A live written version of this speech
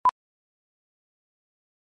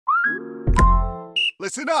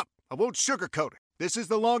Listen up. I won't sugarcoat it. This is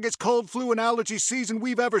the longest cold, flu, and allergy season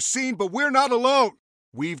we've ever seen, but we're not alone.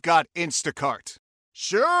 We've got Instacart.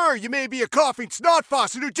 Sure, you may be a coughing snot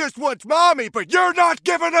faucet who just wants mommy, but you're not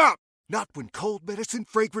giving up. Not when cold medicine,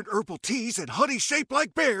 fragrant herbal teas, and honey shaped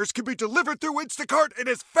like bears can be delivered through Instacart in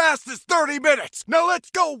as fast as 30 minutes. Now let's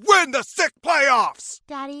go win the sick playoffs.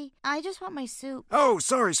 Daddy, I just want my soup. Oh,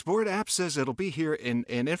 sorry, Sport. App says it'll be here in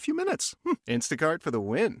a few minutes. Instacart for the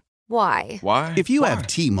win. Why? If you have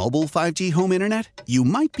T-Mobile 5G home internet, you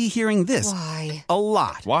might be hearing this Why? a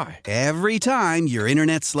lot. Every time your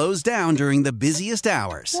internet slows down during the busiest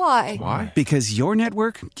hours. Why? Because your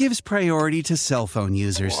network gives priority to cell phone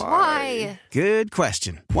users. Why? Good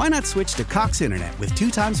question. Why not switch to Cox Internet with 2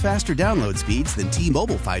 times faster download speeds than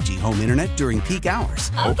T-Mobile 5G home internet during peak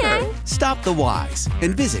hours? Okay. Stop the whys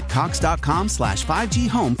and visit cox.com/5G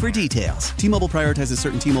home for details. T-Mobile prioritizes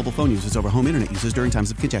certain T-Mobile phone users over home internet users during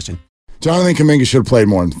times of congestion. Jonathan Kuminga should have played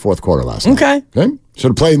more in the fourth quarter last night. Okay. Should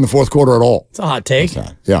have played in the fourth quarter at all. It's a hot take.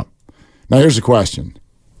 Yeah. Now here's the question.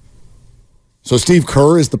 So Steve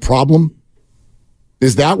Kerr is the problem?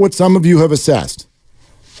 Is that what some of you have assessed?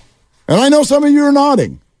 And I know some of you are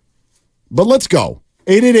nodding. But let's go.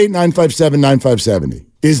 888-957-9570.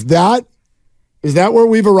 Is that where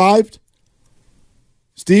we've arrived?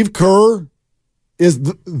 Steve Kerr is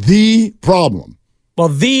the problem. Well,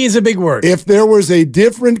 "the" is a big word. If there was a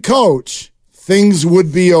different coach, things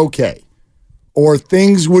would be okay, or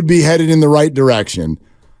things would be headed in the right direction.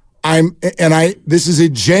 This is a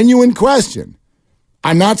genuine question.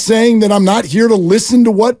 I'm not saying that I'm not here to listen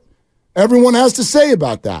to what everyone has to say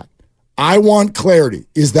about that. I want clarity.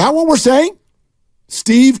 Is that what we're saying?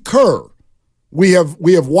 Steve Kerr. We have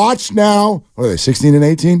watched now, what are they, 16 and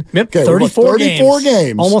 18? Yep, okay, 34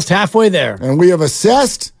 games. Almost halfway there. And we have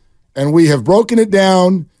assessed, and we have broken it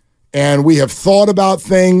down, and we have thought about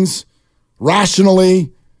things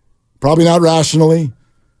rationally, probably not rationally.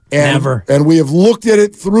 Never. And we have looked at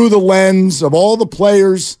it through the lens of all the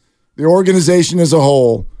players, the organization as a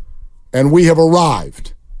whole, and we have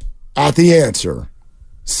arrived at the answer.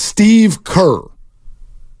 Steve Kerr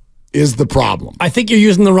is the problem. I think you're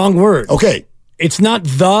using the wrong word. Okay. It's not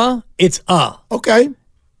 "the," it's "a." Okay.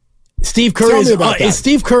 Steve Kerr is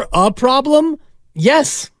Steve Kerr a problem?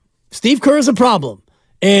 Yes. Steve Kerr is a problem.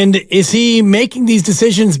 And is he making these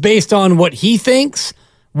decisions based on what he thinks,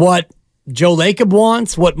 what Joe Lacob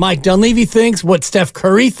wants, what Mike Dunleavy thinks, what Steph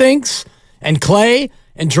Curry thinks, and Clay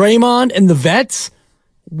and Draymond and the vets?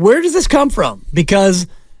 Where does this come from? Because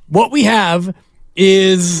what we have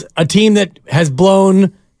is a team that has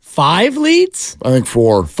blown 5 leads? I think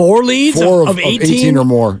 4. 4 leads of 18 or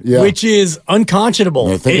more, yeah. Which is unconscionable.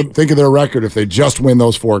 Yeah, think of their record if they just win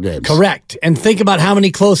those 4 games. Correct. And think about how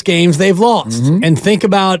many close games they've lost. Mm-hmm. And think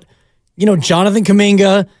about, Jonathan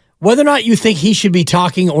Kuminga, whether or not you think he should be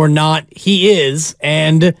talking or not, he is,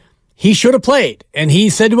 and he should have played. And he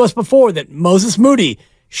said to us before that Moses Moody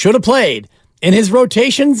should have played. And his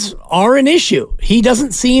rotations are an issue. He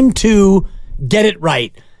doesn't seem to get it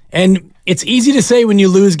right. And it's easy to say when you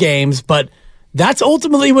lose games, but that's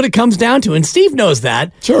ultimately what it comes down to. And Steve knows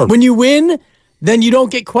that. Sure. When you win, then you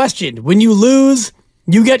don't get questioned. When you lose,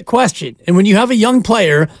 you get questioned. And when you have a young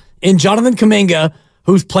player in Jonathan Kuminga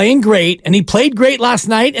who's playing great, and he played great last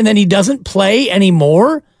night, and then he doesn't play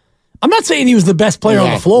anymore, I'm not saying he was the best player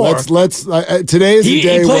on the floor. Today is a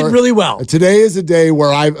day he played really well. Today is a day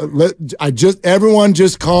where everyone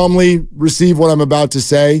just calmly receive what I'm about to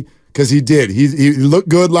say. Because he did. He looked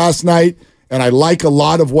good last night, and I like a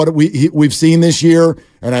lot of what we've seen this year,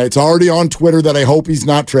 and it's already on Twitter that I hope he's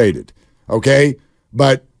not traded, okay?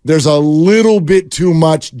 But there's a little bit too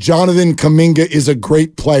much. Jonathan Kuminga is a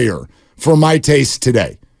great player for my taste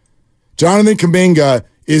today. Jonathan Kuminga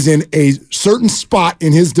is in a certain spot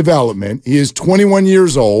in his development. He is 21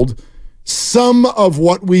 years old. Some of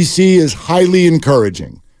what we see is highly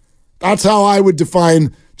encouraging. That's how I would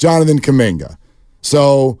define Jonathan Kuminga.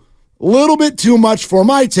 So a little bit too much for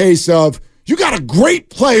my taste of, you got a great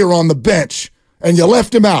player on the bench and you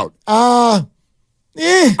left him out. I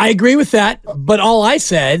agree with that, but all I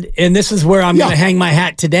said, and this is where I'm going to hang my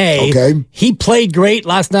hat today, he played great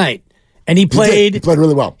last night. And he played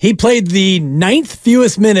really well. He played the 9th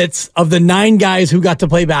fewest minutes of the 9 guys who got to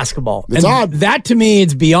play basketball. It's odd. That, to me,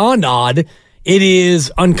 is beyond odd. It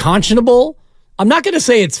is unconscionable. I'm not going to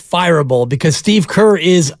say it's fireable because Steve Kerr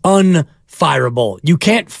is unfireable. You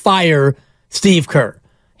can't fire Steve Kerr.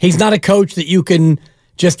 He's not a coach that you can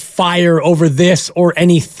just fire over this or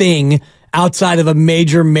anything outside of a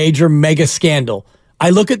major, mega scandal.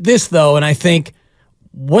 I look at this, though, and I think,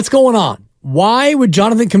 what's going on? Why would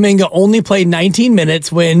Jonathan Kuminga only play 19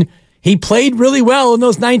 minutes when he played really well in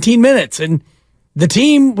those 19 minutes? And The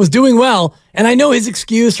team was doing well, and I know his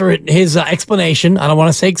excuse or his explanation. I don't want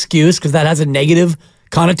to say excuse because that has a negative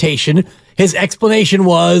connotation. His explanation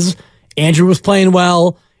was Andrew was playing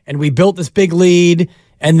well, and we built this big lead,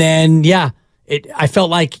 and then I felt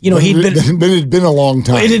like it had been a long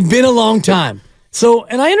time. It had been a long time. So,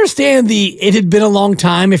 and I understand it had been a long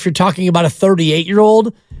time if you're talking about a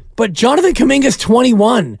 38-year-old, but Jonathan Kuminga's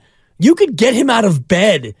 21. You could get him out of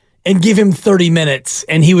bed and give him 30 minutes,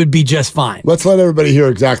 and he would be just fine. Let's let everybody hear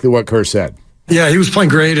exactly what Kerr said. Yeah, he was playing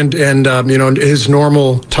great, and his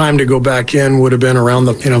normal time to go back in would have been around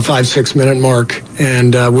the 5-6 minute mark.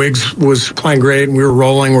 And Wiggs was playing great, and we were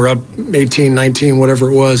rolling. We're up 18, 19, whatever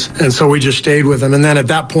it was. And so we just stayed with him. And then at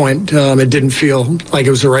that point, it didn't feel like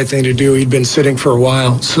it was the right thing to do. He'd been sitting for a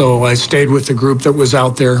while, so I stayed with the group that was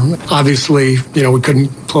out there. Obviously, we couldn't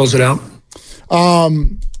close it out.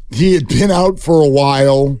 He had been out for a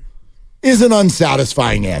while is an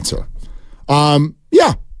unsatisfying answer.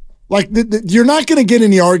 You're not going to get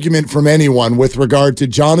any argument from anyone with regard to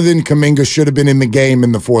Jonathan Kuminga should have been in the game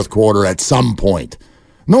in the fourth quarter at some point.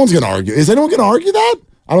 No one's going to argue. Is anyone going to argue that?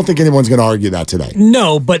 I don't think anyone's going to argue that today.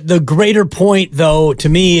 No, but the greater point, though, to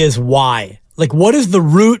me is why. Like, what is the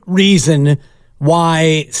root reason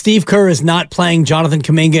why Steve Kerr is not playing Jonathan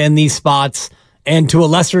Kuminga in these spots, and to a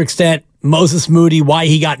lesser extent, Moses Moody, why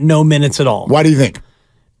he got no minutes at all? Why do you think?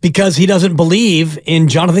 Because he doesn't believe in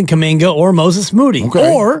Jonathan Kuminga or Moses Moody.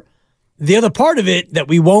 Okay. Or the other part of it that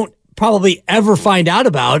we won't probably ever find out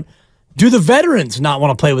about, do the veterans not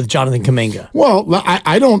want to play with Jonathan Kuminga? Well,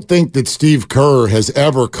 I don't think that Steve Kerr has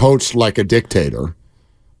ever coached like a dictator.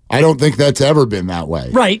 I don't think that's ever been that way.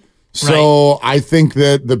 Right. So I think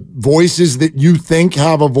that the voices that you think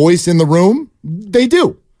have a voice in the room, they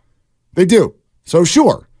do. They do. So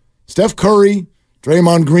sure, Steph Curry,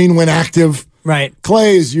 Draymond Green went active. Right.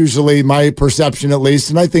 Clay is usually, my perception at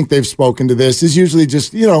least, and I think they've spoken to this, is usually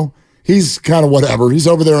just, he's kind of whatever. He's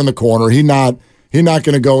over there in the corner. He's not going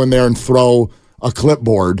to go in there and throw a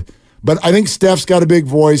clipboard. But I think Steph's got a big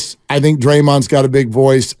voice. I think Draymond's got a big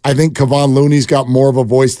voice. I think Kevon Looney's got more of a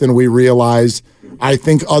voice than we realize. I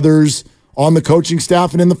think others on the coaching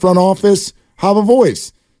staff and in the front office have a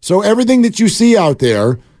voice. So everything that you see out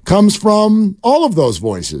there comes from all of those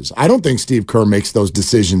voices. I don't think Steve Kerr makes those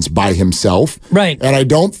decisions by himself. Right. And I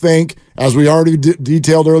don't think, as we already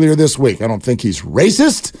detailed earlier this week, I don't think he's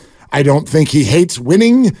racist. I don't think he hates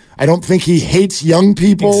winning. I don't think he hates young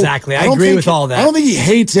people. Exactly. I agree with all that. I don't think he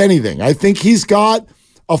hates anything. I think he's got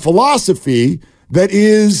a philosophy that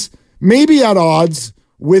is maybe at odds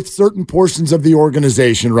with certain portions of the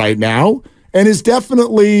organization right now, and is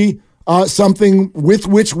definitely something with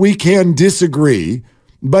which we can disagree.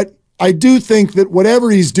 But I do think that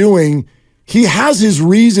whatever he's doing, he has his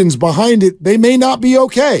reasons behind it. They may not be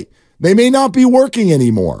okay. They may not be working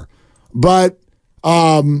anymore. But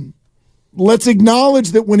let's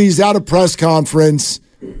acknowledge that when he's at a press conference,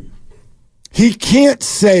 he can't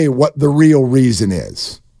say what the real reason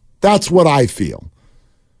is. That's what I feel.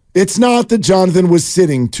 It's not that Jonathan was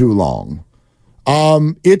sitting too long.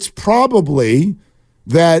 It's probably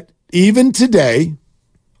that even today,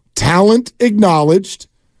 talent acknowledged,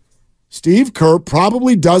 Steve Kerr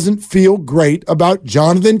probably doesn't feel great about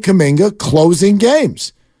Jonathan Kuminga closing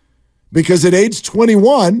games. Because at age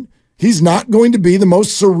 21, he's not going to be the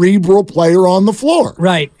most cerebral player on the floor.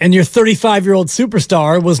 Right. And your 35-year-old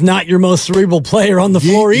superstar was not your most cerebral player on the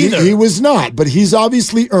floor either. He was not, but he's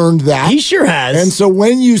obviously earned that. He sure has. And so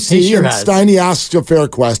when you see, and Steiny asks a fair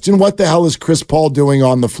question, what the hell is Chris Paul doing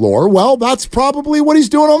on the floor? Well, that's probably what he's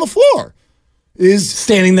doing on the floor. Is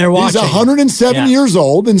standing there watching. He's 107 years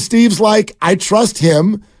old, and Steve's like, I trust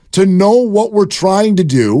him to know what we're trying to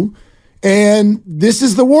do. And this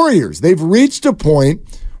is the Warriors. They've reached a point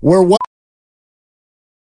where what?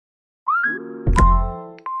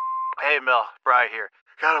 Hey, Mel, Bri here.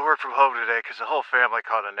 Gotta work from home today because the whole family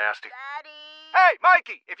caught a nasty. Daddy! Hey,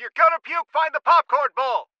 Mikey, if you're gonna puke, find the popcorn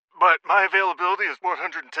bowl! But my availability is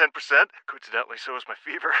 110%. Coincidentally, so is my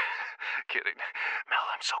fever. Kidding. Mel,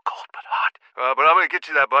 I'm so cold but hot. But I'm gonna get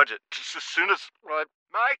you that budget just as soon as...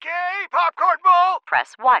 Mikey, popcorn bowl!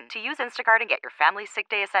 Press 1 to use Instacart and get your family's sick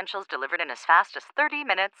day essentials delivered in as fast as 30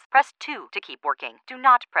 minutes. Press 2 to keep working. Do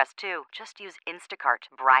not press 2. Just use Instacart,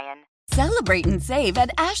 Brian. Celebrate and save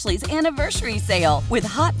at Ashley's Anniversary Sale. With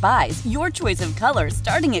Hot Buys, your choice of colors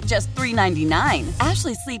starting at just $3.99.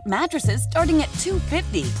 Ashley Sleep mattresses starting at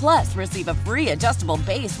 $2.50. Plus, receive a free adjustable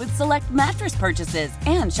base with select mattress purchases.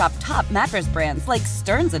 And shop top mattress brands like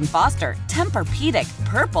Stearns & Foster, Tempur-Pedic,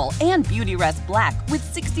 Purple, and Beautyrest Black with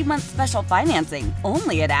 60-month special financing.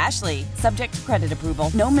 Only at Ashley. Subject to credit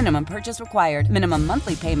approval. No minimum purchase required. Minimum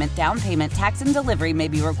monthly payment, down payment, tax, and delivery may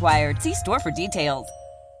be required. See store for details.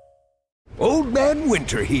 Old Man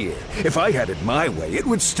Winter here. If I had it my way, it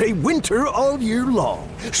would stay winter all year long.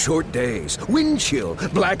 Short days, wind chill,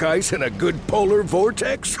 black ice, and a good polar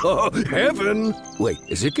vortex. Oh, heaven! Wait,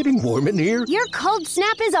 is it getting warm in here? Your cold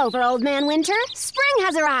snap is over, Old Man Winter. Spring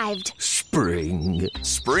has arrived. Spring.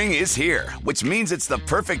 Spring is here, which means it's the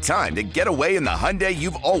perfect time to get away in the Hyundai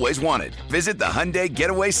you've always wanted. Visit the Hyundai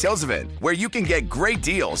Getaway Sales Event, where you can get great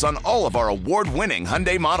deals on all of our award-winning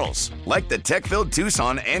Hyundai models, like the tech-filled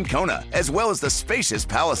Tucson and Kona, as well as the spacious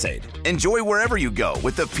Palisade. Enjoy wherever you go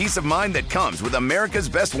with the peace of mind that comes with America's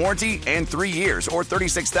best warranty and 3 years or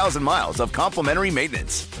 36,000 miles of complimentary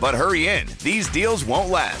maintenance. But hurry in, these deals won't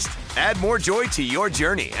last. Add more joy to your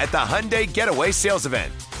journey at the Hyundai Getaway Sales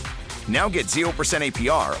Event. Now get 0%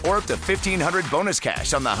 APR or up to $1,500 bonus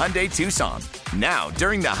cash on the Hyundai Tucson. Now,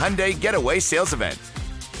 during the Hyundai Getaway Sales Event.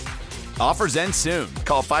 Offers end soon.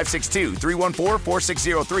 Call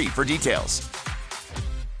 562-314-4603 for details.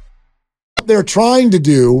 What they're trying to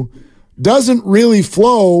do doesn't really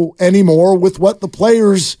flow anymore with what the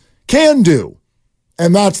players can do.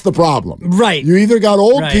 And that's the problem. Right. You either got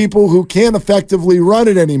old people who can't effectively run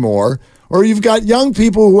it anymore, or you've got young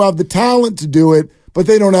people who have the talent to do it, but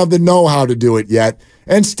they don't have the know-how to do it yet.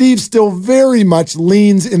 And Steve still very much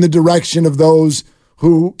leans in the direction of those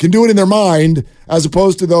who can do it in their mind as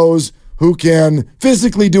opposed to those who can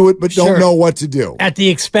physically do it but don't know what to do. At the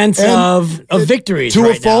expense of victories to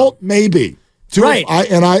a fault, maybe.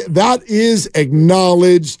 That is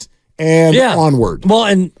acknowledged and onward. Well,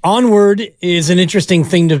 and onward is an interesting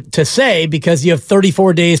thing to say because you have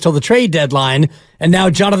 34 days till the trade deadline, and now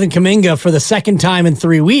Jonathan Kuminga, for the second time in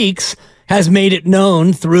 3 weeks, has made it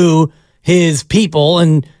known through his people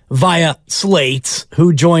and via Slates,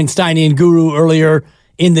 who joined Steiny and Guru earlier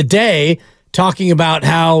in the day, talking about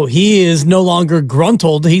how he is no longer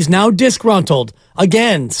gruntled. He's now disgruntled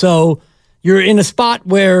again. So you're in a spot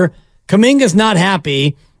where Kuminga's not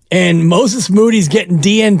happy, and Moses Moody's getting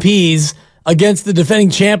DNPs against the defending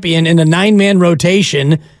champion in a 9-man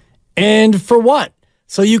rotation. And for what?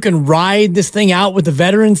 So you can ride this thing out with the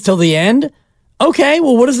veterans till the end? Okay,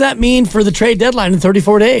 well, what does that mean for the trade deadline in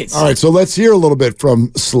 34 days? All right, so let's hear a little bit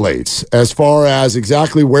from Slates as far as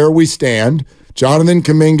exactly where we stand. Jonathan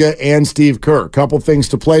Kuminga and Steve Kerr. Couple things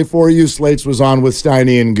to play for you. Slates was on with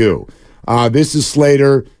Steiny and Goo. This is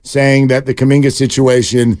Slater saying that the Kuminga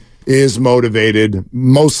situation is motivated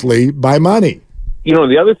mostly by money. You know,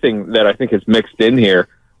 the other thing that I think is mixed in here,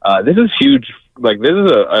 this is huge. Like, this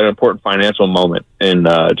is an important financial moment in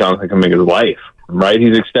Jonathan Kuminga's life, right?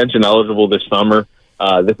 He's extension eligible this summer.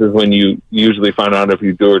 This is when you usually find out if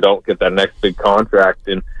you do or don't get that next big contract.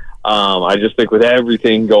 And I just think with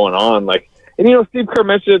everything going on, like, and, you know, Steve Kerr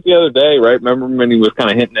mentioned it the other day, right? Remember when he was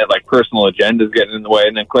kind of hinting at, like, personal agendas getting in the way,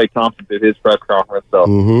 and then Klay Thompson did his press conference, so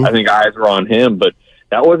I think eyes were on him. But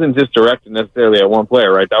that wasn't just directed necessarily at one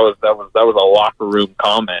player, right? That was a locker room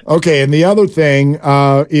comment. Okay, and the other thing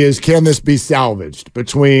is, can this be salvaged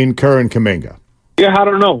between Kerr and Kuminga? Yeah, I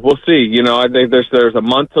don't know. We'll see. You know, I think there's a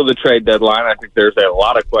month till the trade deadline. I think there's a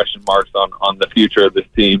lot of question marks on the future of this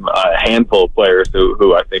team. A handful of players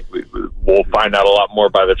who I think we'll find out a lot more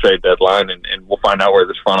by the trade deadline, and we'll find out where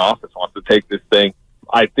this front office wants to take this thing.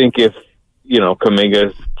 I think if, you know,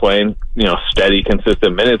 Kuminga is playing, you know, steady,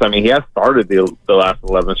 consistent minutes. I mean, he has started the last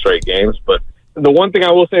 11 straight games, but the one thing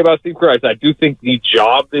I will say about Steve Kerr is I do think the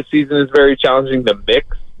job this season is very challenging. The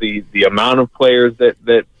mix, the amount of players that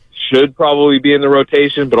should probably be in the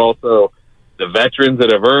rotation, but also the veterans that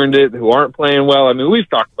have earned it who aren't playing well. I mean, we've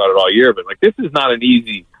talked about it all year, but like, this is not an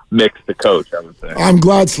easy mix to coach, I would say. I'm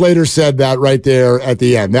glad Slater said that right there at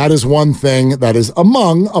the end. That is one thing that is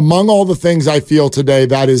among all the things I feel today,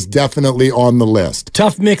 that is definitely on the list.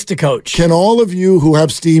 Tough mix to coach. Can all of you who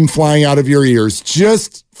have steam flying out of your ears,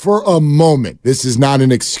 just for a moment, this is not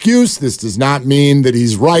an excuse, this does not mean that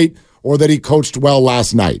he's right or that he coached well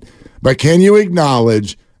last night, but can you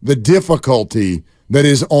acknowledge the difficulty that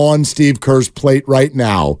is on Steve Kerr's plate right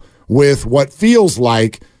now with what feels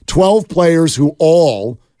like 12 players who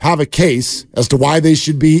all have a case as to why they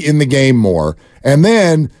should be in the game more? And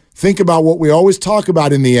then think about what we always talk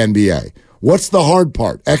about in the NBA. What's the hard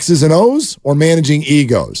part? X's and O's or managing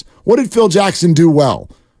egos? What did Phil Jackson do well?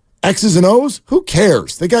 X's and O's? Who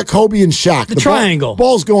cares? They got Kobe and Shaq. The triangle.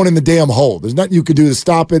 Ball's going in the damn hole. There's nothing you could do to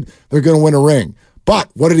stop it. They're going to win a ring.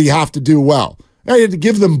 But what did he have to do well? He had to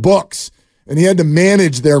give them books, and he had to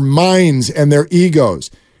manage their minds and their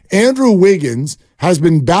egos. Andrew Wiggins has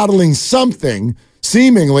been battling something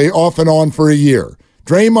seemingly off and on for a year.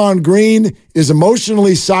 Draymond Green is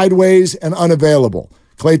emotionally sideways and unavailable.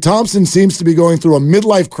 Klay Thompson seems to be going through a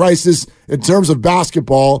midlife crisis in terms of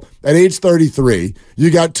basketball at age 33.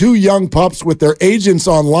 You got two young pups with their agents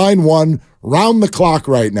on line one round the clock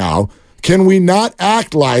right now. Can we not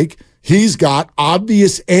act like he's got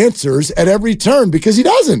obvious answers at every turn? Because he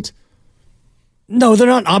doesn't. No, they're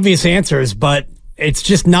not obvious answers, but it's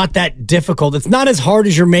just not that difficult. It's not as hard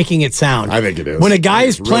as you're making it sound. I think it is. When a guy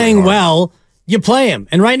is playing well, you play him.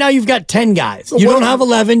 And right now you've got 10 guys. So you don't have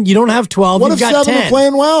 11. You don't have 12. What you've if got 7 10. are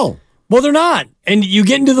playing well? Well, they're not. And you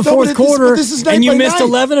get into the fourth quarter and you missed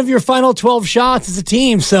 11 of your final 12 shots as a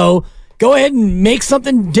team. So go ahead and make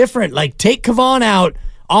something different. Like take Kevon out,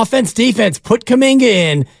 offense, defense, put Kuminga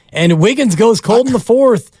in, and Wiggins goes cold in the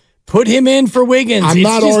fourth. Put him in for Wiggins. I'm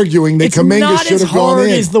not arguing that Kuminga should have gone in. It's not as hard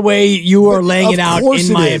as the way you are laying it out,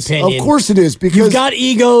 in my opinion. Of course it is. Because you've got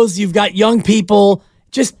egos, you've got young people.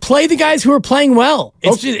 Just play the guys who are playing well.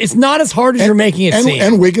 It's not as hard as you're making it seem.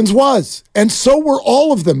 And Wiggins was. And so were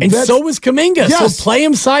all of them. And so was Kuminga. Yes. So play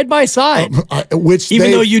them side by side.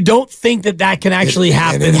 Even though you don't think that can actually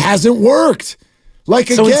happen. And it hasn't worked.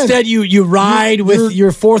 So instead, you ride with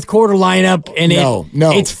your fourth quarter lineup, and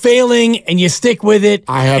it's failing, and you stick with it.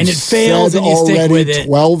 I have and it fails, and you stick with it.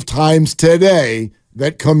 12 times today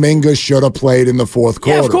that Kuminga should have played in the fourth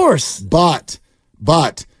quarter. Yeah, of course. But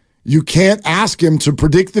you can't ask him to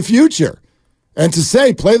predict the future and to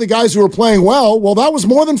say play the guys who are playing well. Well, that was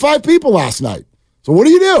more than 5 people last night. So what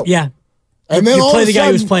do you do? Yeah. And then you play the guy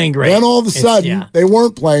who was playing great. Then all of a sudden, they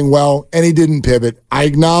weren't playing well, and he didn't pivot. I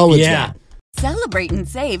acknowledge that. Celebrate and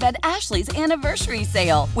save at Ashley's Anniversary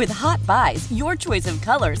Sale. With Hot Buys, your choice of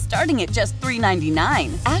colors starting at just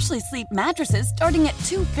 $3.99. Ashley Sleep mattresses starting at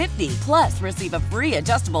 $2.50. Plus, receive a free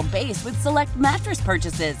adjustable base with select mattress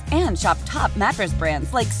purchases. And shop top mattress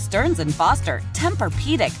brands like Stearns & Foster,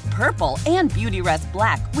 Tempur-Pedic, Purple, and Beautyrest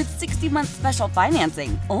Black with 60-month special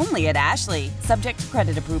financing. Only at Ashley. Subject to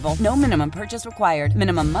credit approval. No minimum purchase required.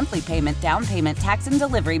 Minimum monthly payment, down payment, tax, and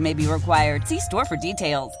delivery may be required. See store for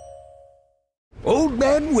details. Old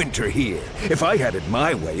Man Winter here. If I had it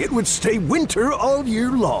my way, it would stay winter all year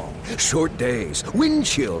long. Short days, wind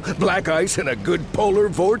chill, black ice, and a good polar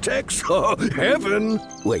vortex. Oh, heaven.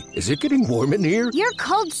 Wait, is it getting warm in here? Your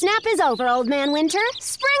cold snap is over, Old Man Winter.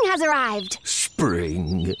 Spring has arrived.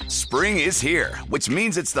 Spring. Spring is here, which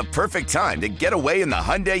means it's the perfect time to get away in the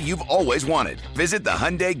Hyundai you've always wanted. Visit the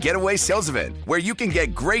Hyundai Getaway Sales Event, where you can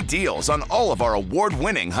get great deals on all of our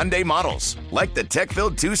award-winning Hyundai models, like the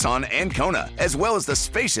tech-filled Tucson and Kona, as well as the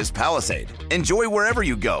spacious Palisade. Enjoy wherever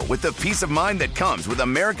you go with the peace of mind that comes with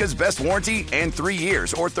America's best warranty and 3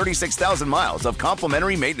 years or 36,000 miles of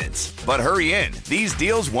complimentary maintenance. But hurry in, these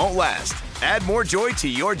deals won't last. Add more joy to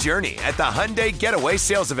your journey at the Hyundai Getaway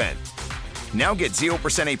Sales Event. Now get 0%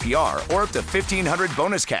 APR or up to $1,500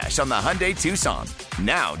 bonus cash on the Hyundai Tucson.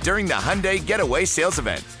 Now, during the Hyundai Getaway Sales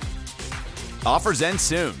Event. Offers end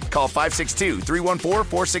soon. Call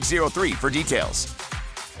 562-314-4603 for details.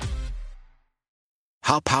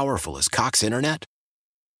 How powerful is Cox Internet?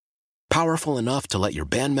 Powerful enough to let your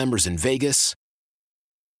band members in Vegas,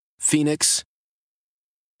 Phoenix,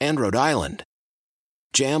 and Rhode Island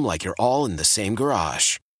jam like you're all in the same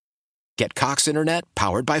garage. Get Cox Internet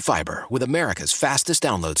powered by fiber with America's fastest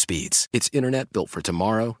download speeds. It's internet built for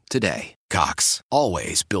tomorrow, today. Cox,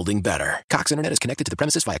 always building better. Cox Internet is connected to the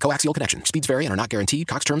premises via coaxial connection. Speeds vary and are not guaranteed.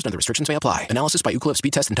 Cox terms and other restrictions may apply. Analysis by Ookla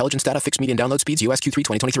Speed Test Intelligence Data. Fixed median download speeds. US Q3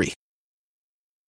 2023.